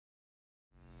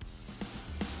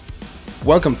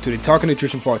Welcome to the Talk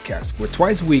Nutrition Podcast, where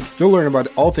twice a week you'll learn about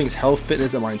all things health,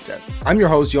 fitness, and mindset. I'm your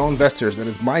host, Johan Vesters, and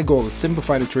it's my goal to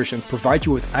simplify nutrition, provide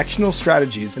you with actionable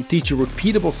strategies, and teach you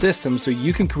repeatable systems so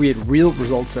you can create real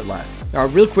results that last. Now,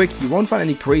 real quick, you won't find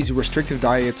any crazy restrictive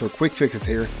diets or quick fixes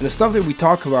here, and the stuff that we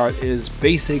talk about is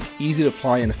basic, easy to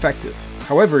apply, and effective.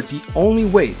 However, the only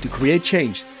way to create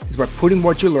change is by putting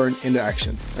what you learn into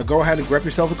action. Now go ahead and grab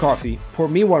yourself a coffee, pour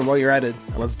me one while you're at it,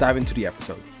 and let's dive into the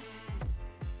episode.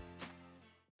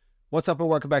 What's up and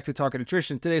welcome back to Talk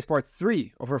Nutrition. Today's part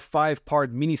 3 of our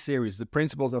 5-part mini-series, The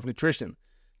Principles of Nutrition.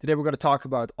 Today we're going to talk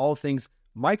about all things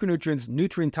micronutrients,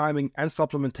 nutrient timing, and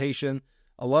supplementation.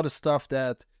 A lot of stuff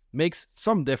that makes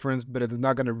some difference, but it is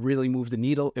not going to really move the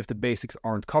needle if the basics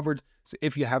aren't covered. So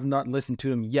if you have not listened to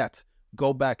them yet,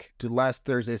 go back to last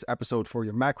Thursday's episode for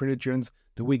your macronutrients.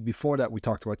 The week before that, we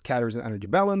talked about calories and energy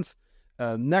balance.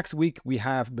 Next week, we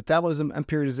have metabolism and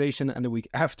periodization, and the week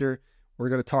after, we're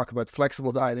going to talk about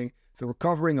flexible dieting. So we're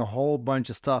covering a whole bunch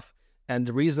of stuff. And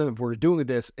the reason we're doing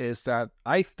this is that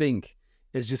I think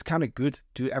it's just kind of good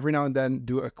to every now and then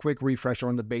do a quick refresher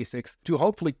on the basics to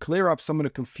hopefully clear up some of the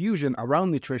confusion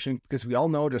around nutrition, because we all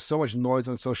know there's so much noise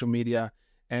on social media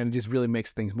and it just really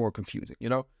makes things more confusing, you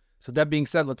know? So that being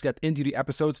said, let's get into the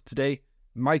episodes today.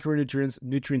 Micronutrients,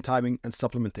 nutrient timing, and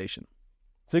supplementation.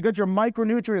 So you got your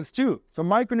micronutrients too. So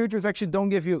micronutrients actually don't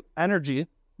give you energy,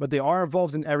 but they are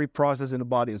involved in every process in the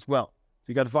body as well. So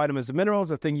you got vitamins and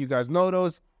minerals. I think you guys know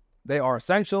those. They are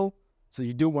essential. So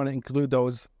you do want to include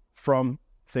those from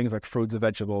things like fruits and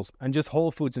vegetables and just whole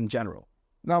foods in general.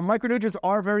 Now, micronutrients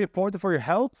are very important for your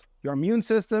health, your immune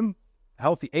system,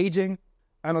 healthy aging.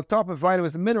 And on top of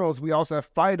vitamins and minerals, we also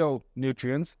have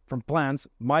phytonutrients from plants,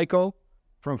 myco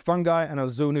from fungi, and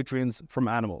zoonutrients from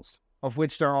animals, of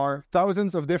which there are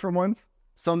thousands of different ones,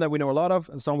 some that we know a lot of,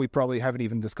 and some we probably haven't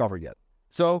even discovered yet.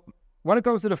 So when it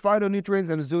comes to the phytonutrients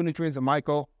and the zoonutrients and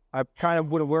myco, I kind of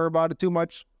wouldn't worry about it too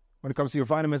much. When it comes to your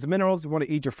vitamins and minerals, you want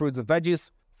to eat your fruits and veggies.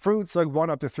 Fruits like 1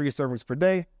 up to 3 servings per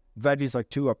day, veggies like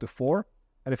 2 up to 4.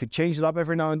 And if you change it up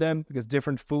every now and then, because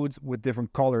different foods with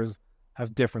different colors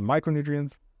have different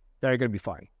micronutrients, then you're going to be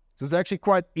fine. So it's actually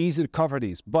quite easy to cover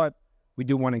these, but we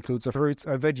do want to include some fruits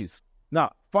and veggies.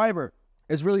 Now, fiber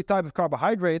is really a type of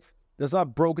carbohydrate that's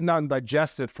not broken down and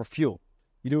digested for fuel.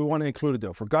 You do want to include it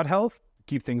though for gut health,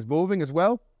 keep things moving as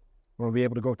well. We want to be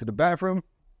able to go to the bathroom.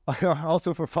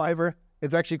 Also for fiber,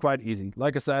 it's actually quite easy.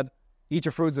 Like I said, eat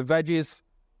your fruits and veggies,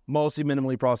 mostly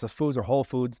minimally processed foods or whole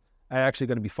foods, are actually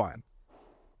going to be fine.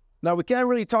 Now, we can't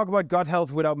really talk about gut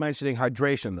health without mentioning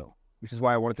hydration though, which is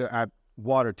why I wanted to add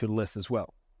water to the list as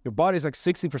well. Your body is like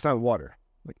 60% water.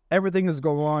 Like everything that's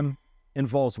going on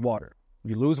involves water.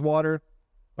 If you lose water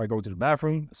by going to the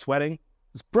bathroom, sweating,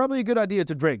 it's probably a good idea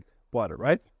to drink water,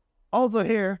 right? Also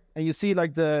here, and you see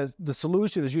like the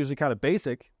solution is usually kind of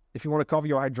basic. If you want to cover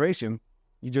your hydration,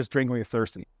 you just drink when you're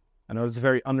thirsty. I know it's a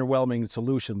very underwhelming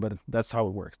solution, but that's how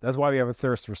it works. That's why we have a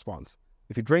thirst response.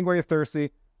 If you drink when you're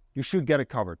thirsty, you should get it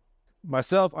covered.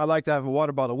 Myself, I like to have a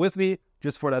water bottle with me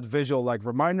just for that visual like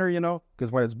reminder, you know,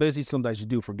 because when it's busy, sometimes you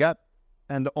do forget.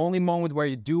 And the only moment where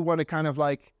you do want to kind of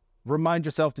like remind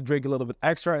yourself to drink a little bit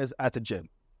extra is at the gym,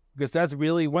 because that's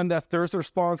really when that thirst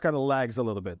response kind of lags a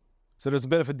little bit. So there's a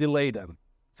bit of a delay then.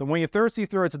 So when you're thirsty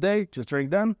throughout the day, just drink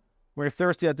then. When you're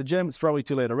thirsty at the gym, it's probably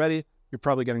too late already. You're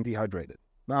probably getting dehydrated.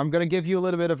 Now, I'm going to give you a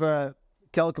little bit of a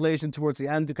calculation towards the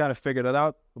end to kind of figure that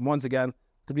out. But once again, it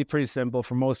could be pretty simple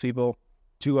for most people.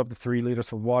 2 up to 3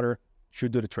 liters of water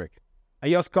should do the trick. And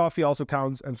yes, coffee also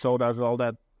counts and sodas and all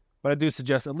that. But I do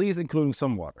suggest at least including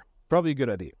some water. Probably a good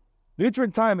idea.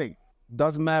 Nutrient timing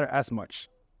doesn't matter as much.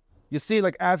 You see,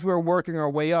 like as we're working our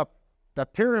way up,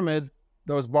 that pyramid,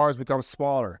 those bars become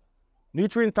smaller.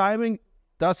 Nutrient timing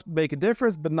does make a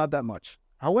difference, but not that much.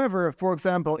 However, for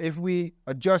example, if we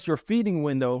adjust your feeding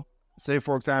window, say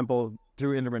for example,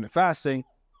 through intermittent fasting,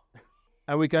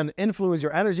 and we can influence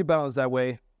your energy balance that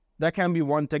way, that can be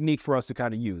one technique for us to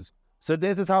kind of use. So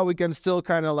this is how we can still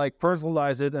kind of like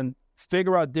personalize it and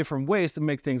figure out different ways to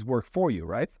make things work for you,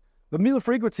 right? The meal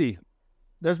frequency,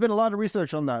 there's been a lot of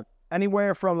research on that.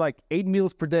 Anywhere from like 8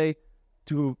 meals per day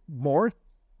to more,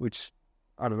 which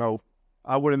I don't know,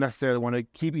 I wouldn't necessarily want to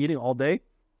keep eating all day,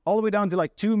 all the way down to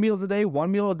like 2 meals a day,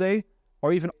 1 meal a day,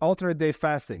 or even alternate day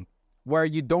fasting, where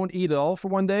you don't eat at all for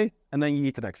one day and then you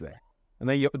eat the next day. And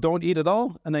then you don't eat at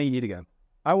all and then you eat again.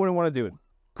 I wouldn't want to do it.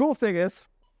 Cool thing is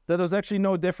that there's actually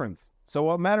no difference. So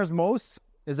what matters most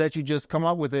is that you just come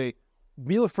up with a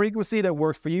meal frequency that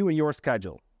works for you and your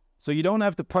schedule. So you don't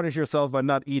have to punish yourself by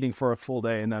not eating for a full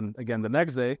day and then again the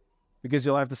next day, because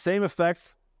you'll have the same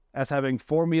effects as having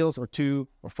 4 meals or 2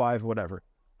 or 5, whatever.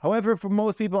 However, for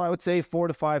most people, I would say 4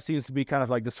 to 5 seems to be kind of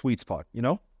like the sweet spot, you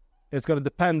know? It's going to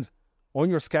depend on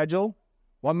your schedule.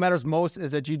 What matters most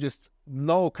is that you just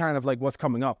know kind of like what's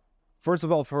coming up. First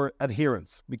of all, for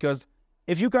adherence, because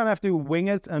if you kind of have to wing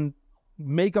it and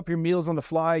make up your meals on the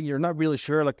fly, you're not really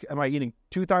sure, like, am I eating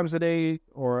 2 times a day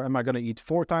or am I going to eat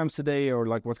 4 times a day, or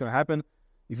like what's going to happen?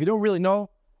 If you don't really know,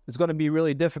 it's going to be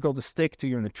really difficult to stick to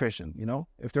your nutrition, you know?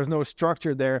 If there's no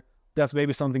structure there, that's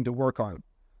maybe something to work on.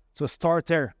 So start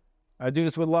there. I do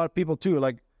this with a lot of people too.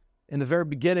 Like in the very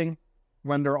beginning,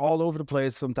 when they're all over the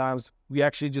place, sometimes we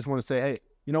actually just want to say, hey,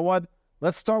 you know what?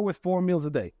 Let's start with 4 meals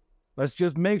a day. Let's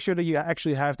just make sure that you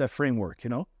actually have that framework, you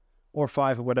know, or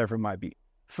 5 or whatever it might be.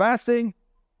 Fasting,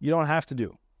 you don't have to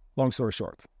do, long story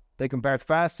short. They compared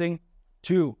fasting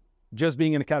to just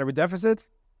being in a calorie deficit,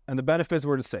 and the benefits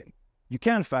were the same. You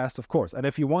can fast, of course, and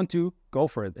if you want to, go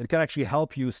for it. It can actually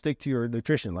help you stick to your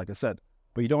nutrition, like I said,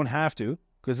 but you don't have to,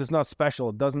 because it's not special.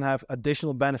 It doesn't have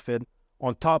additional benefit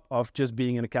on top of just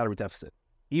being in a calorie deficit.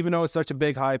 Even though it's such a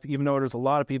big hype, even though there's a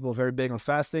lot of people very big on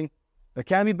fasting, there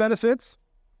can be benefits,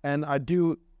 and I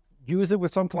do use it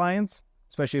with some clients,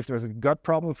 especially if there's a gut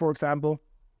problem, for example.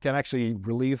 Can actually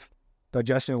relieve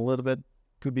digestion a little bit.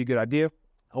 Could be a good idea.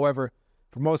 However,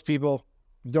 for most people,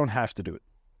 you don't have to do it.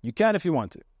 You can if you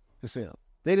want to. Just, you know,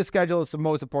 daily schedule is the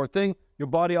most important thing. Your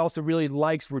body also really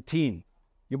likes routine.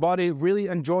 Your body really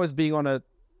enjoys being on a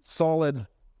solid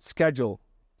schedule,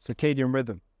 circadian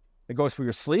rhythm. It goes for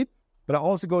your sleep, but it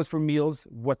also goes for meals,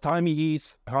 what time you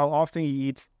eat, how often you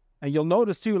eat. And you'll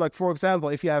notice too, like for example,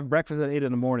 if you have breakfast at 8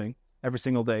 in the morning every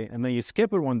single day, and then you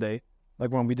skip it one day, like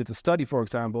when we did the study, for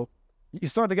example, you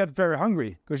start to get very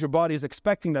hungry because your body is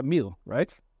expecting that meal,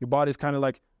 right? Your body is kind of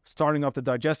like starting up the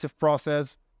digestive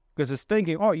process because it's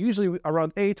thinking, oh, usually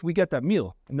around 8, we get that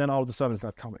meal. And then all of a sudden it's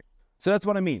not coming. So that's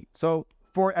what I mean. So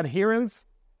for adherence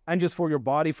and just for your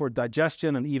body, for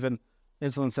digestion and even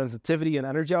insulin sensitivity and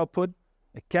energy output,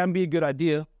 it can be a good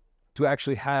idea to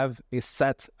actually have a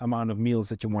set amount of meals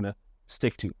that you want to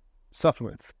stick to.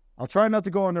 Supplements. I'll try not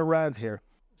to go on a rant here.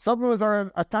 Supplements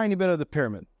are a tiny bit of the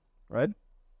pyramid, right?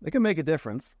 They can make a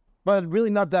difference, but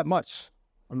really not that much.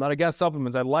 I'm not against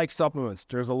supplements. I like supplements.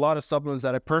 There's a lot of supplements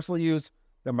that I personally use,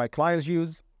 that my clients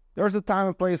use. There's a time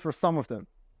and place for some of them,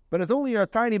 but it's only a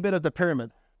tiny bit of the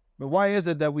pyramid. But why is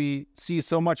it that we see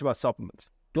so much about supplements?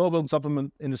 Global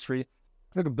supplement industry,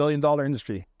 it's like $1 billion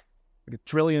industry, like $1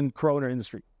 trillion kroner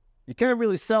industry. You can't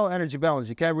really sell energy balance.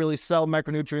 You can't really sell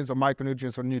micronutrients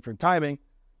or nutrient timing.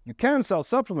 You can sell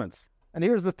supplements. And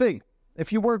here's the thing.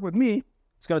 If you work with me,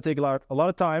 it's going to take a lot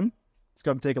of time. It's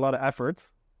going to take a lot of effort.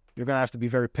 You're going to have to be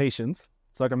very patient.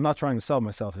 It's like I'm not trying to sell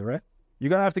myself here, right? You're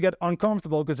going to have to get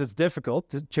uncomfortable because it's difficult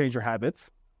to change your habits.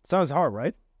 Sounds hard,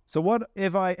 right? So what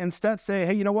if I instead say,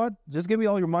 hey, you know what? Just give me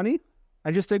all your money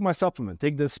and just take my supplement.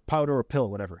 Take this powder or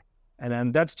pill, whatever. And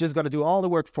then that's just going to do all the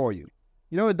work for you.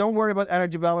 You know, don't worry about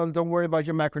energy balance. Don't worry about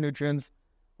your macronutrients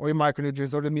or your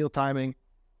micronutrients or the meal timing.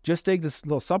 Just take this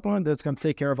little supplement that's going to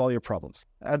take care of all your problems.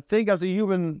 I think as a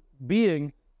human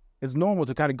being, it's normal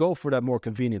to kind of go for that more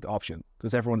convenient option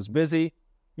because everyone is busy,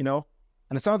 you know,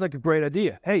 and it sounds like a great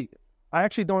idea. Hey, I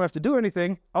actually don't have to do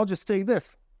anything. I'll just take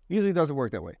this. Usually it doesn't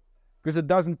work that way because it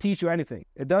doesn't teach you anything.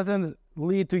 It doesn't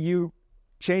lead to you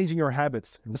changing your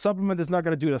habits. The supplement is not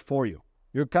going to do that for you.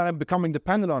 You're kind of becoming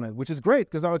dependent on it, which is great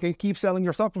because now I can keep selling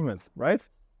your supplements, right?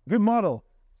 Good model.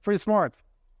 Pretty smart.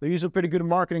 They're usually pretty good at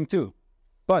marketing too.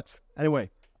 But anyway,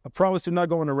 I promise to not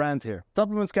go on a rant here.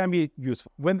 Supplements can be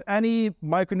useful. With any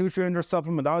micronutrient or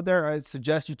supplement out there, I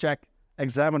suggest you check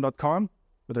examine.com,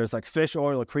 whether it's like fish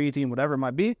oil or creatine, whatever it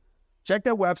might be. Check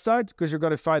that website because you're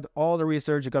going to find all the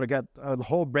research. You're going to get a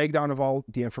whole breakdown of all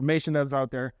the information that's out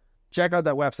there. Check out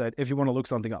that website if you want to look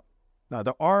something up. Now,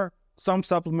 there are some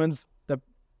supplements that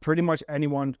pretty much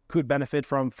anyone could benefit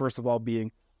from, first of all,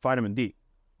 being vitamin D.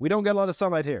 We don't get a lot of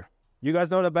sunlight here. You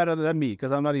guys know that better than me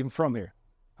because I'm not even from here.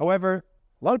 However,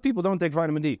 a lot of people don't take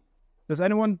vitamin D. Does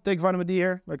anyone take vitamin D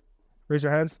here? Like, raise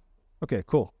your hands. Okay,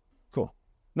 cool.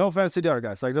 No offense to the other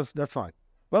guys. Like, that's fine.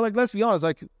 But, like, let's be honest.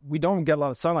 Like, we don't get a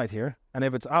lot of sunlight here. And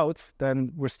if it's out,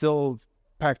 then we're still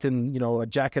packed in, you know, a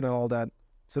jacket and all that.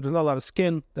 So there's not a lot of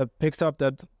skin that picks up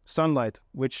that sunlight,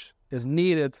 which is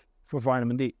needed for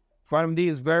vitamin D. Vitamin D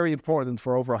is very important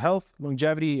for overall health,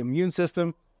 longevity, immune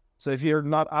system. So if you're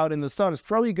not out in the sun, it's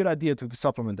probably a good idea to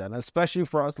supplement that, especially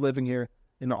for us living here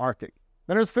in the Arctic.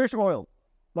 Then there's fish oil.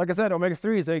 Like I said,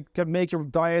 omega-3s, they can make your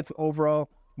diet overall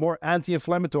more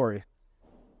anti-inflammatory.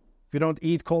 If you don't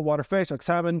eat cold water fish like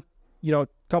salmon, you know, a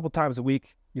couple times a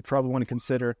week, you probably want to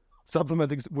consider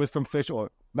supplementing with some fish oil.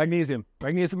 Magnesium.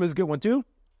 Magnesium is a good one too.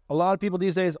 A lot of people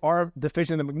these days are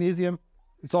deficient in magnesium.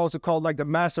 It's also called like the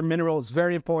master mineral. It's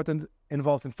very important,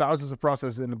 involved in thousands of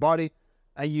processes in the body.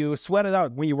 And you sweat it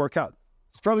out when you work out.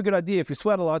 it's probably a good idea if you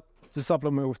sweat a lot to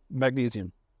supplement with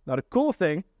magnesium. Now, the cool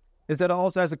thing is that it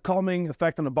also has a calming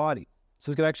effect on the body.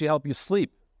 So it can actually help you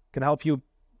sleep, can help you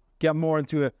get more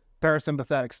into a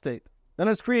parasympathetic state. Then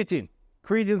there's creatine.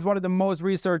 Creatine is one of the most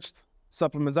researched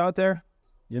supplements out there,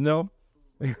 you know.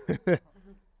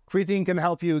 Creatine can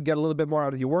help you get a little bit more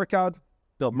out of your workout,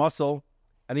 build muscle,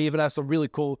 and even have some really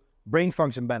cool brain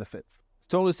function benefits. It's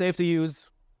totally safe to use.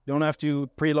 You don't have to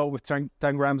preload with 10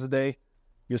 grams a day.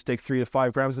 You just take 3 to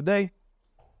 5 grams a day,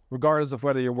 regardless of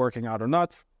whether you're working out or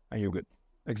not, and you're good.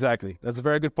 Exactly. That's a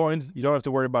very good point. You don't have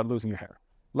to worry about losing your hair.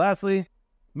 Lastly,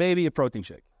 maybe a protein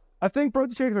shake. I think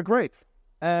protein shakes are great,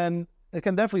 and it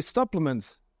can definitely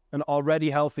supplement an already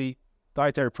healthy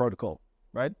dietary protocol,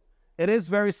 right? It is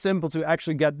very simple to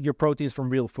actually get your proteins from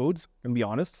real foods, and be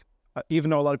honest. Even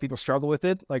though a lot of people struggle with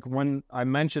it, like when I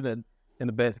mention it in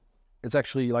a bit, it's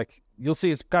actually like, you'll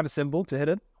see it's kind of simple to hit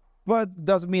it, but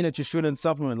doesn't mean that you shouldn't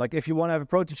supplement. Like if you want to have a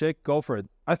protein shake, go for it.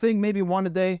 I think maybe 1 a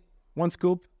day, 1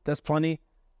 scoop, that's plenty.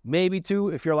 Maybe 2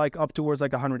 if you're like up towards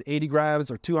like 180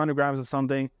 grams or 200 grams or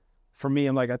something. For me,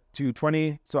 I'm like at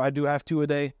 220, so I do have 2 a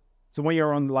day. So when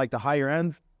you're on like the higher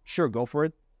end, sure, go for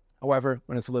it. However,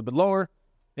 when it's a little bit lower,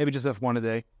 maybe just have 1 a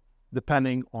day,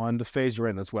 depending on the phase you're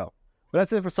in as well. But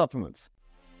that's it for supplements.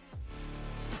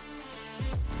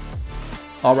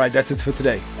 All right, that's it for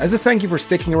today. As a thank you for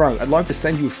sticking around, I'd like to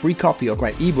send you a free copy of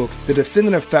my ebook, The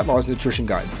Definitive Fat Loss Nutrition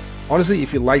Guide. Honestly,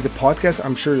 if you like the podcast,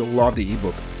 I'm sure you'll love the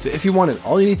ebook. So if you want it,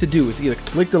 all you need to do is either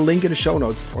click the link in the show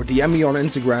notes or DM me on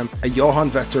Instagram at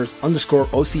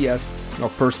johanvesters_OCS, and I'll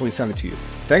personally send it to you.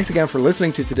 Thanks again for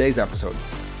listening to today's episode.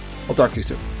 I'll talk to you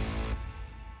soon.